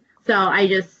man. So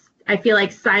I feel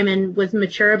like Simon was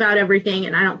mature about everything,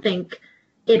 and I don't think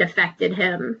it affected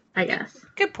him, I guess.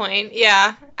 Good point.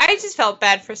 Yeah. I just felt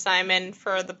bad for Simon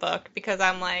for the book because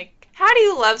I'm like, how do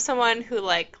you love someone who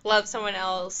loves someone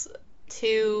else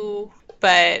too?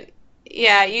 But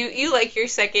yeah, you you're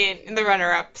second in the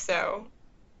runner-up, so.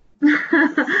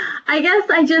 I guess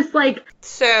I just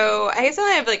So I guess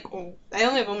I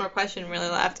only have one more question really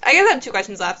left. I guess I have two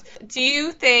questions left. Do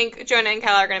you think Jonah and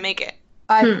Cal are gonna make it?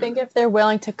 I think if they're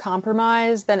willing to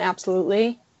compromise, then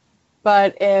absolutely.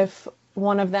 But if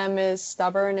one of them is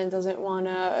stubborn and doesn't want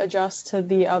to adjust to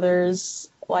the other's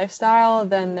lifestyle,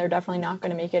 then they're definitely not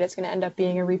going to make it. It's going to end up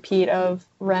being a repeat of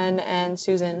Ren and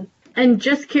Susan. And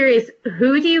just curious,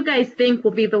 who do you guys think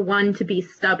will be the one to be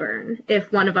stubborn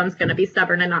if one of them's going to be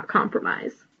stubborn and not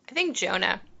compromise? I think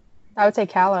Jonah. I would say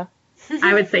Calla.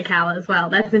 I would say Calla as well.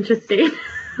 That's interesting.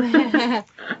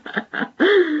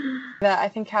 I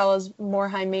think Calla's more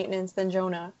high maintenance than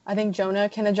Jonah. I think Jonah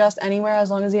can adjust anywhere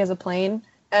as long as he has a plane.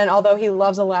 And although he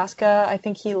loves Alaska, I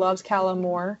think he loves Calla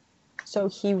more. So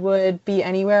he would be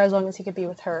anywhere as long as he could be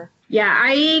with her. Yeah,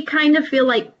 I kind of feel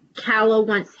like Calla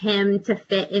wants him to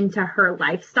fit into her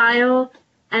lifestyle.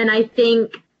 And I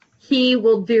think he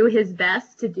will do his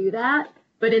best to do that.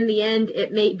 But in the end,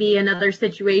 it may be another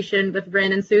situation with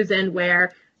Rin and Susan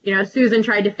where, Susan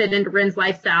tried to fit into Rin's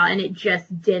lifestyle and it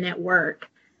just didn't work.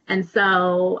 And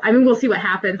so, we'll see what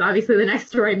happens. Obviously, the next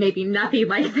story may be nothing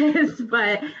like this,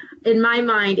 but in my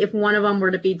mind, if one of them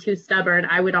were to be too stubborn,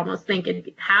 I would almost think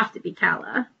it'd have to be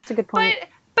Calla. That's a good point.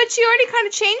 But she already kind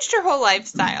of changed her whole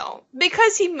lifestyle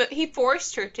because he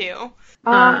forced her to.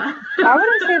 I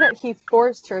wouldn't say that he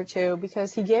forced her to,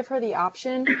 because he gave her the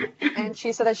option, and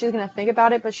she said that she's going to think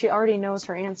about it, but she already knows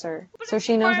her answer. So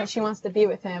she knows that she wants to be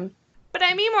with him. But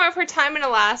I mean more of her time in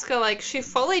Alaska, like, she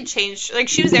fully changed. Like,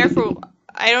 she was there for,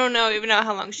 I don't even know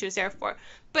how long she was there for.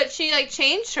 But she, like,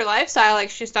 changed her lifestyle. Like,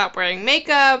 she stopped wearing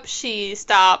makeup. She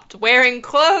stopped wearing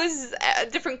clothes,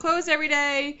 different clothes every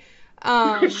day.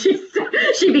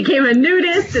 She became a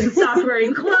nudist and stopped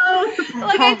wearing clothes.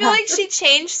 Like, I feel like she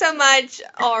changed so much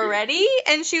already,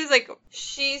 and she said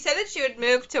that she would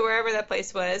move to wherever that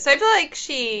place was. So I feel like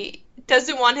she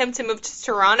doesn't want him to move to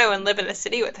Toronto and live in a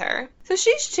city with her. So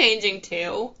she's changing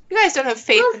too. You guys don't have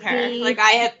faith in her. Like,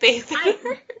 I have faith in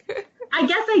her. I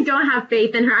guess I don't have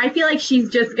faith in her. I feel like she's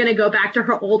just going to go back to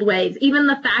her old ways. Even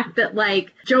the fact that,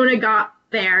 like, Jonah got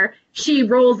there, she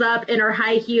rolls up in her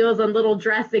high heels and little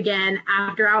dress again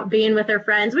after out being with her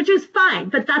friends, which is fine,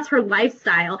 but that's her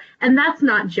lifestyle, and that's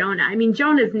not Jonah.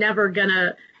 Jonah's never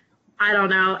gonna,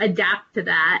 adapt to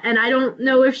that, and I don't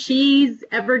know if she's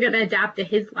ever gonna adapt to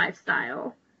his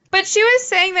lifestyle. But she was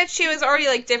saying that she was already,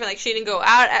 like, different. Like, she didn't go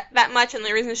out that much, and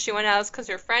the reason she went out is because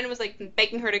her friend was, like,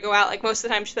 begging her to go out. Like, most of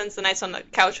the time she spends the nights on the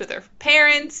couch with her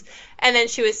parents. And then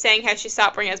she was saying how she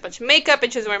stopped wearing as much makeup,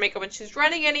 and she doesn't wear makeup when she's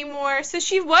running anymore. So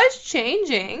she was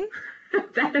changing.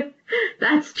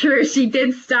 That's true. She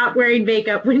did stop wearing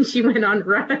makeup when she went on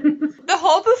runs. The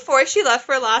whole before she left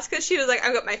for Alaska, she was like,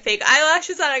 I got my fake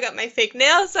eyelashes on, I got my fake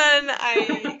nails done,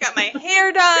 I got my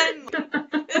hair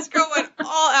done. This girl went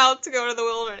all out to go to the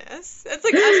wilderness. It's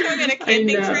like us going on a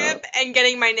camping trip and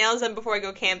getting my nails done before I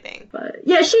go camping. But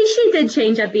yeah, she did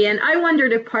change at the end. I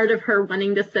wondered if part of her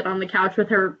wanting to sit on the couch with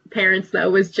her parents, though,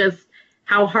 was just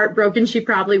how heartbroken she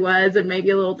probably was and maybe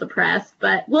a little depressed.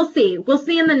 But we'll see. We'll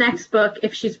see in the next book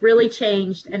if she's really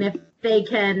changed and if they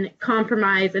can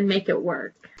compromise and make it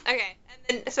work. Okay.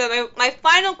 And then, so my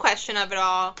final question of it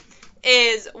all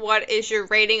is, what is your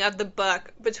rating of the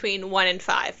book between 1 and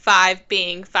 5? 5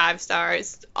 being 5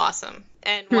 stars, awesome,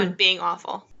 and 1 being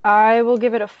awful. I will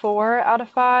give it a 4 out of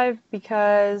 5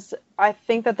 because I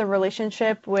think that the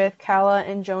relationship with Calla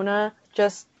and Jonah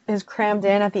just is crammed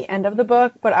in at the end of the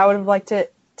book, but I would have liked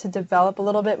it to develop a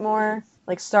little bit more,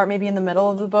 like start maybe in the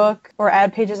middle of the book or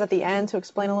add pages at the end to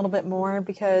explain a little bit more,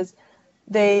 because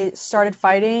they started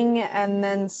fighting and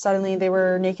then suddenly they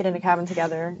were naked in a cabin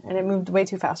together and it moved way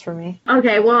too fast for me.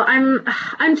 Okay, well,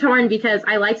 I'm torn because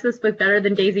I liked this book better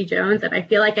than Daisy Jones, and I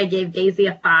feel like I gave Daisy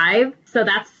a 5, so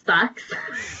that sucks.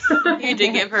 You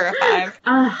did give her a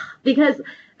 5. Because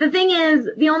the thing is,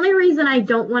 the only reason I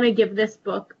don't want to give this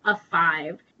book a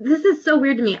 5, this is so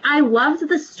weird to me. I loved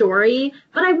the story,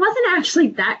 but I wasn't actually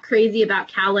that crazy about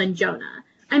Calla and Jonah.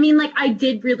 I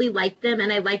did really like them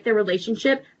and I liked their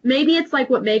relationship. Maybe it's like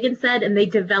what Megan said and they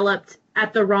developed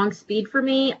at the wrong speed for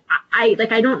me. I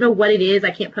don't know what it is.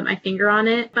 I can't put my finger on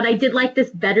it, but I did like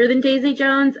this better than Daisy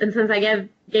Jones. And since I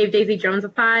gave Daisy Jones a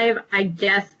 5, I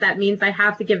guess that means I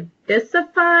have to give this a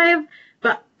 5,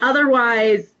 but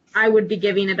otherwise I would be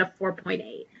giving it a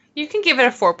 4.8. You can give it a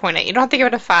 4.8. You don't have to give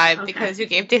it a 5 because you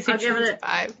gave Daisy Jones a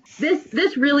 5.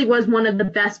 This really was one of the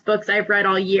best books I've read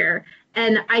all year.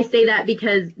 And I say that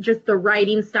because just the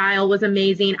writing style was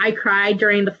amazing. I cried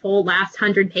during the full last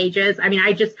 100 pages.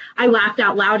 I laughed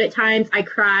out loud at times. I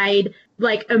cried,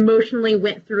 emotionally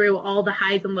went through all the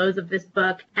highs and lows of this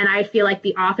book. And I feel like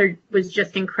the author was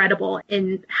just incredible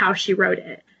in how she wrote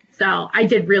it. So I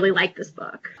did really like this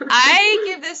book. I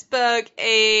give this book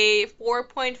a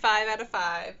 4.5 out of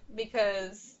 5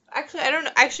 because actually I don't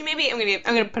know. Actually, maybe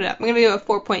I'm gonna put it up. I'm gonna give it a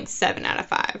 4.7 out of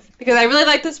 5 because I really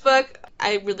like this book.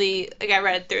 I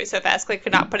read through it so fast, I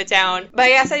could not put it down. But I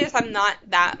guess I'm not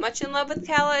that much in love with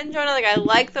Calla and Jonah. I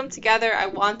like them together. I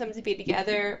want them to be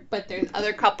together. But there's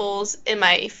other couples in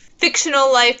my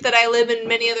fictional life that I live in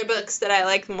many other books that I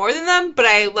like more than them. But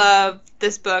I love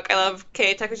this book. I love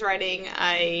K.A. Tucker's writing.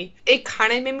 It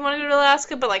kind of made me want to go to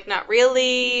Alaska, but not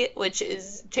really, which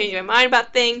is changing my mind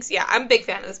about things. Yeah, I'm a big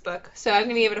fan of this book. So I'm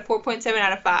going to give it a 4.7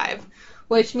 out of 5.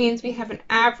 Which means we have an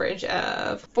average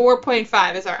of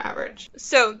 4.5 is our average.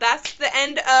 So that's the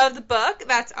end of the book.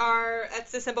 That's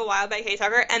The Simple Wild by K.A.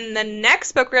 Tucker. And the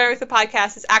next book we're going to read for the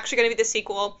podcast is actually going to be the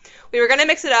sequel. We were going to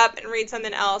mix it up and read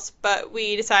something else, but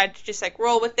we decided to just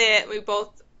roll with it. We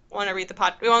both want to read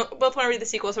both want to read the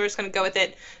sequel, so we're just gonna go with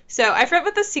it. So I forget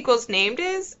what the sequel's name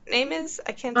is.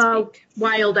 I can't speak.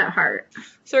 Wild at Heart.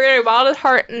 So we're gonna do Wild at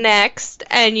Heart next,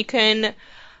 and you can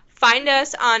find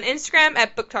us on Instagram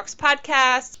at Book Talks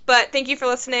Podcast. But thank you for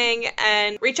listening,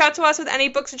 and reach out to us with any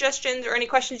book suggestions or any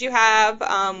questions you have.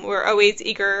 We're always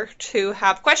eager to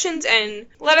have questions, and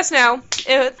let us know.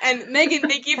 And Megan,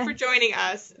 thank you for joining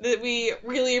us. We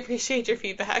really appreciate your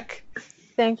feedback.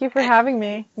 Thank you for having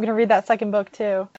me. I'm going to read that second book too.